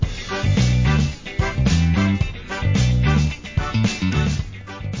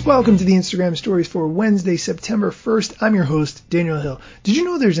Welcome to the Instagram stories for Wednesday, September 1st. I'm your host, Daniel Hill. Did you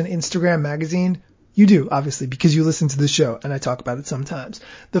know there's an Instagram magazine? You do, obviously, because you listen to the show and I talk about it sometimes.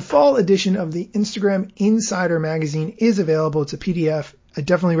 The fall edition of the Instagram Insider magazine is available. It's a PDF. I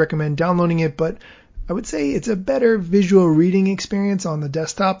definitely recommend downloading it, but I would say it's a better visual reading experience on the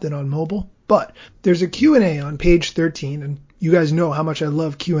desktop than on mobile. But there's a Q&A on page 13, and you guys know how much I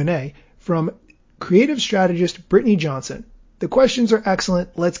love Q&A, from creative strategist Brittany Johnson. The questions are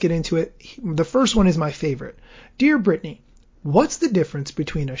excellent. Let's get into it. The first one is my favorite. Dear Brittany, what's the difference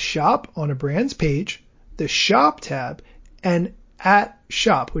between a shop on a brand's page, the shop tab, and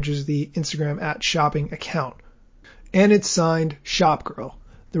 @shop, which is the Instagram @shopping account? And it's signed Shopgirl.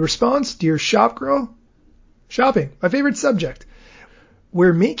 The response, dear Shopgirl, shopping, my favorite subject.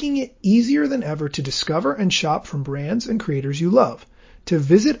 We're making it easier than ever to discover and shop from brands and creators you love. To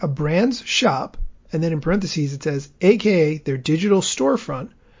visit a brand's shop, and then in parentheses it says, aka their digital storefront,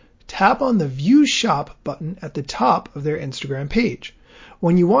 tap on the View Shop button at the top of their Instagram page.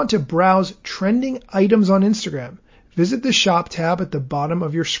 When you want to browse trending items on Instagram, visit the Shop tab at the bottom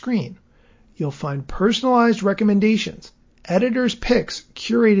of your screen. You'll find personalized recommendations, editors' picks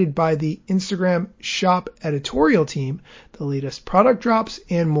curated by the Instagram Shop editorial team, the latest product drops,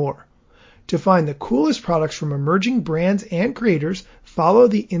 and more. To find the coolest products from emerging brands and creators, follow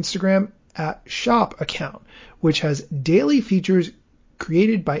the Instagram @shop account, which has daily features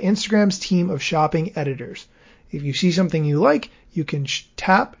created by Instagram's team of shopping editors. If you see something you like, you can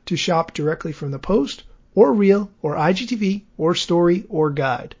tap to shop directly from the post, or reel, or IGTV, or story, or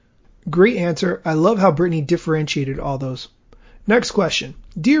guide. Great answer. I love how Brittany differentiated all those. Next question.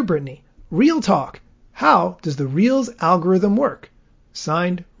 Dear Brittany, real talk. How does the Reels algorithm work?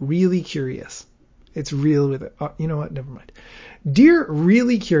 Signed, Really Curious. It's real with it. You know what? Never mind. Dear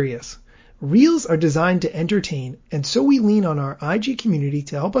Really Curious, Reels are designed to entertain, and so we lean on our IG community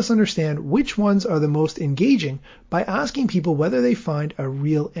to help us understand which ones are the most engaging by asking people whether they find a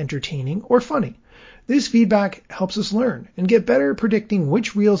reel entertaining or funny. This feedback helps us learn and get better at predicting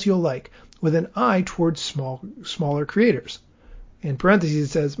which reels you'll like, with an eye towards smaller creators. In parentheses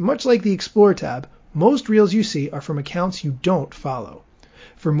it says, much like the Explore tab, most reels you see are from accounts you don't follow.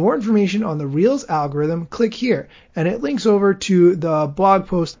 For more information on the Reels algorithm, click here, and it links over to the blog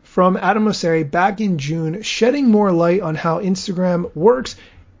post from Adam Mosseri back in June, shedding more light on how Instagram works.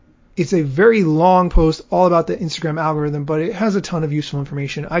 It's a very long post all about the Instagram algorithm, but it has a ton of useful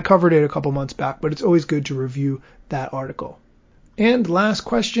information. I covered it a couple months back, but it's always good to review that article. And last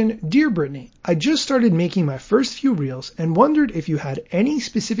question, Dear Brittany, I just started making my first few reels and wondered if you had any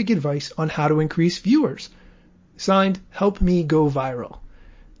specific advice on how to increase viewers. Signed, Help Me Go Viral.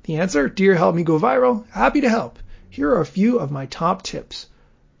 The answer, Dear Help Me Go Viral, happy to help. Here are a few of my top tips.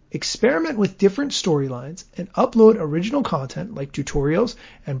 Experiment with different storylines and upload original content like tutorials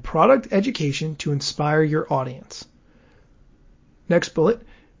and product education to inspire your audience. Next bullet,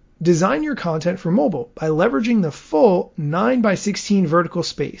 design your content for mobile by leveraging the full 9:16 vertical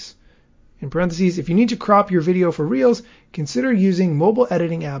space. In parentheses, if you need to crop your video for Reels, consider using mobile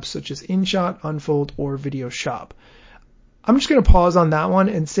editing apps such as InShot, Unfold, or Video Shop. I'm just going to pause on that one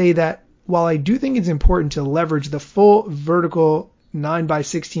and say that while I do think it's important to leverage the full vertical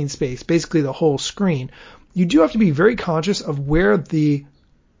 9:16 space, basically the whole screen, you do have to be very conscious of where the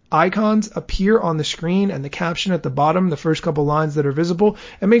icons appear on the screen and the caption at the bottom, the first couple lines that are visible,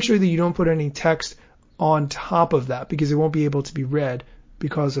 and make sure that you don't put any text on top of that because it won't be able to be read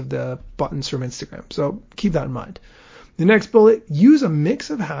because of the buttons from Instagram. So keep that in mind. The next bullet, use a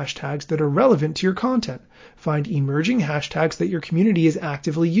mix of hashtags that are relevant to your content. Find emerging hashtags that your community is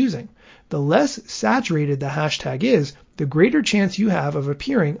actively using. The less saturated the hashtag is, the greater chance you have of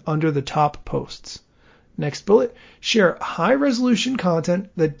appearing under the top posts. Next bullet, share high-resolution content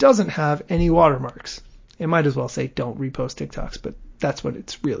that doesn't have any watermarks. It might as well say don't repost TikToks, but that's what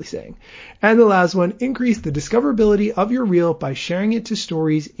it's really saying. And the last one, increase the discoverability of your reel by sharing it to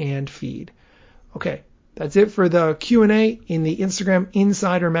stories and feed. Okay, that's it for the Q&A in the Instagram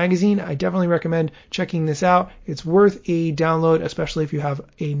Insider magazine. I definitely recommend checking this out. It's worth a download, especially if you have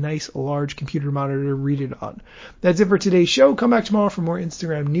a nice large computer monitor to read it on. That's it for today's show. Come back tomorrow for more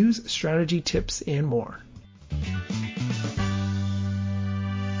Instagram news, strategy, tips, and more.